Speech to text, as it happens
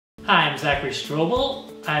Hi, I'm Zachary Strobel.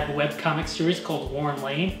 I have a webcomic series called Warren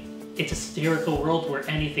Lane. It's a satirical world where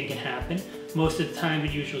anything can happen. Most of the time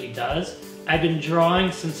it usually does. I've been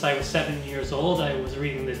drawing since I was 7 years old. I was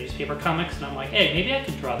reading the newspaper comics and I'm like, hey, maybe I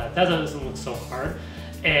could draw that. That doesn't look so hard.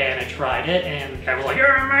 And I tried it and I was like,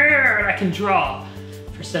 yeah, man, I can draw.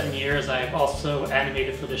 For 7 years, I've also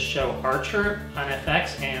animated for the show Archer on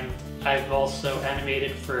FX, and I've also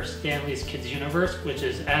animated for Stan Lee's Kids Universe, which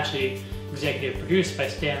is actually executive produced by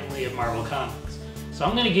Stan Lee of Marvel Comics. So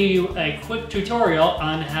I'm going to give you a quick tutorial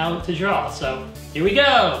on how to draw. So here we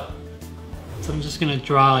go! So I'm just going to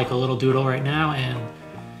draw like a little doodle right now, and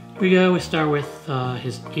here we go. We start with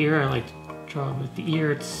his ear. I like to draw with the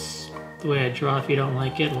ear. It's the way I draw. If you don't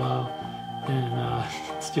like it, well, then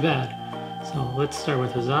it's too bad. So let's start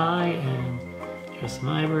with his eye and draw some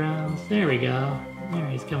eyebrows. There we go. There,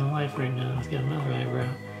 he's coming to life right now. He's got another eyebrow.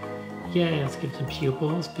 Yeah, let's give some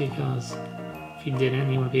pupils, because if you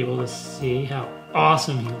didn't, you wouldn't be able to see how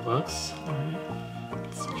awesome he looks. Alright,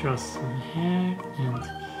 let's draw some hair, and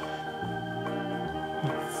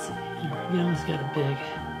let's see. There we go. He's got a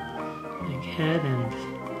big head and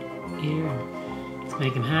ear. Let's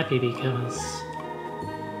make him happy because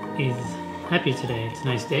he's happy today. It's a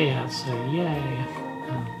nice day out, so yay.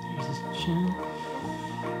 Here's his chin.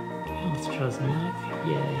 Let's draw his neck.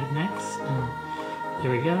 Yay, next. There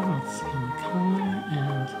we go. Let's give him a color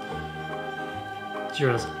and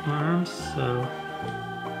draw his arms. So,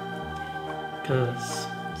 because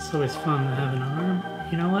it's always fun to have an arm.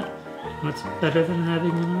 You know what? What's better than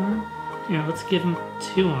having an arm? Here, let's give him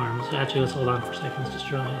 2 arms. Actually, let's hold on for a second. Let's just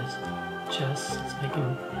draw his chest. Let's make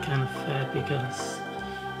him kind of fat because,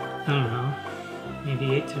 I don't know, maybe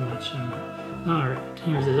he ate too much. Alright,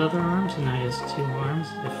 here's his other arms, and now he has 2 arms,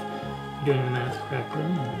 if I'm doing the math correctly.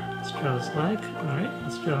 Let's draw his leg. Alright,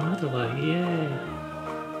 let's draw another leg. Yay!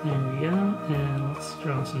 There we go. And let's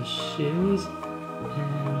draw some shoes.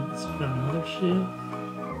 And let's draw another shoe.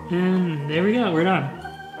 And there we go, we're done.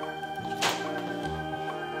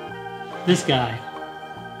 This guy.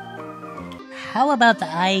 How about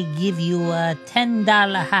I give you a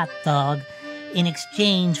 $10 hot dog in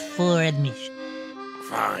exchange for admission?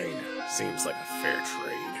 Fine. Seems like a fair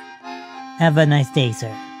trade. Have a nice day,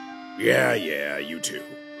 sir. Yeah, you too.